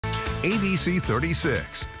ABC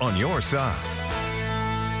 36, on your side.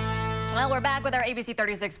 Well, we're back with our ABC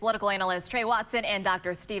 36 political analysts, Trey Watson and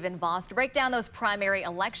Dr. Stephen Voss, to break down those primary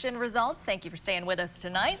election results. Thank you for staying with us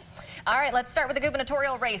tonight. All right, let's start with the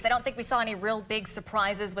gubernatorial race. I don't think we saw any real big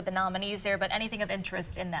surprises with the nominees there, but anything of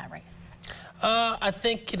interest in that race? I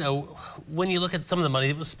think, when you look at some of the money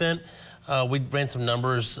that was spent, we ran some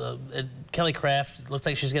numbers. Kelly Craft looks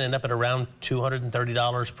like she's going to end up at around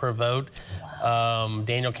 $230 per vote. Wow.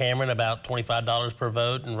 Daniel Cameron about $25 per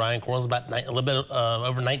vote, and Ryan Quarles about a little bit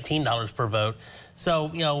over $19 per vote.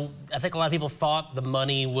 So, I think a lot of people thought the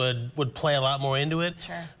money would play a lot more into it.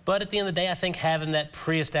 Sure. But at the end of the day, I think having that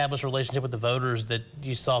pre-established relationship with the voters that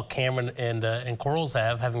you saw Cameron and Quarles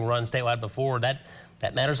having run statewide before, that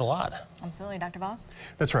matters a lot. Absolutely. Dr. Voss?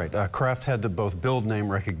 That's right. Kraft had to both build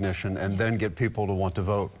name recognition and then get people to want to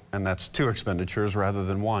vote. And that's two expenditures rather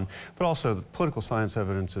than one. But also, the political science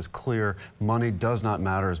evidence is clear. Money does not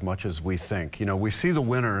matter as much as we think. We see the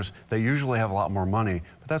winners. They usually have a lot more money.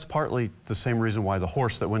 But that's partly the same reason why the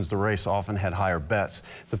horse that wins the race often had higher bets.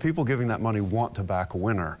 The people giving that money want to back a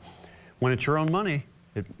winner. When it's your own money,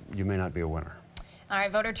 you may not be a winner. All right,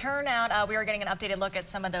 voter turnout. We are getting an updated look at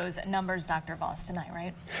some of those numbers, Dr. Voss, tonight,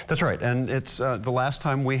 right? That's right, and it's the last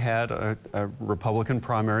time we had a Republican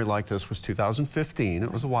primary like this was 2015. It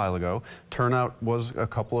was a while ago. Turnout was a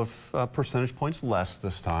couple of percentage points less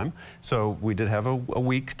this time, so we did have a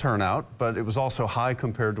weak turnout, but it was also high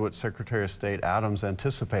compared to what Secretary of State Adams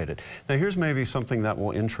anticipated. Now, here's maybe something that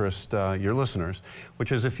will interest your listeners,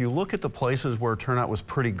 which is if you look at the places where turnout was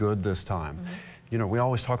pretty good this time, we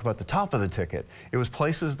always talk about the top of the ticket. It was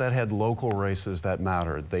places that had local races that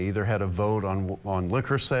mattered. They either had a vote on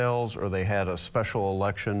liquor sales or they had a special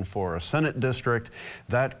election for a Senate district.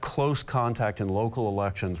 That close contact in local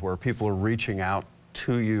elections where people are reaching out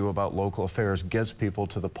to you about local affairs gets people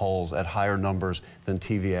to the polls at higher numbers than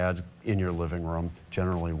TV ads in your living room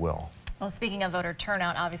generally will. Well, speaking of voter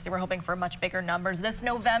turnout, obviously we're hoping for much bigger numbers this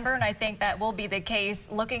November, and I think that will be the case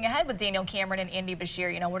looking ahead with Daniel Cameron and Andy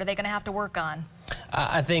Beshear. What are they going to have to work on?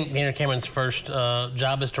 I think Daniel Cameron's first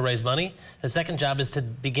job is to raise money. His second job is to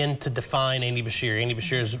begin to define Andy Beshear. Andy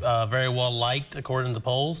Beshear is very well liked according to the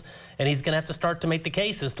polls, and he's going to have to start to make the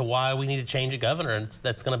case as to why we need to change a governor, and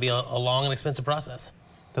that's going to be a long and expensive process.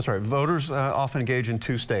 That's right. Voters often engage in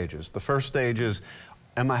two stages. The first stage is,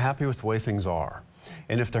 am I happy with the way things are?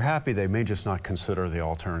 And if they're happy, they may just not consider the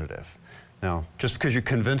alternative. Now, just because you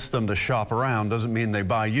convince them to shop around doesn't mean they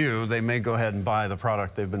buy you. They may go ahead and buy the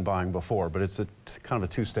product they've been buying before, but it's kind of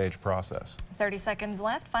a two-stage process. 30 seconds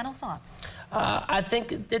left. Final thoughts? I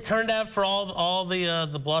think it turned out, for all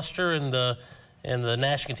the bluster and the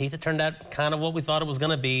gnashing of teeth, it turned out kind of what we thought it was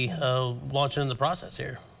going to be launching in the process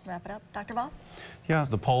here. Wrap it up. Dr. Voss? Yeah,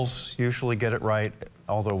 the polls usually get it right,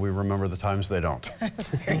 although we remember the times they don't.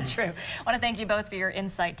 That's very true. I want to thank you both for your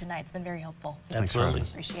insight tonight. It's been very helpful. Absolutely.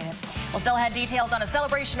 Appreciate it. We'll still have details on a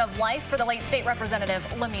celebration of life for the late state representative,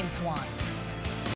 Lamine Swan.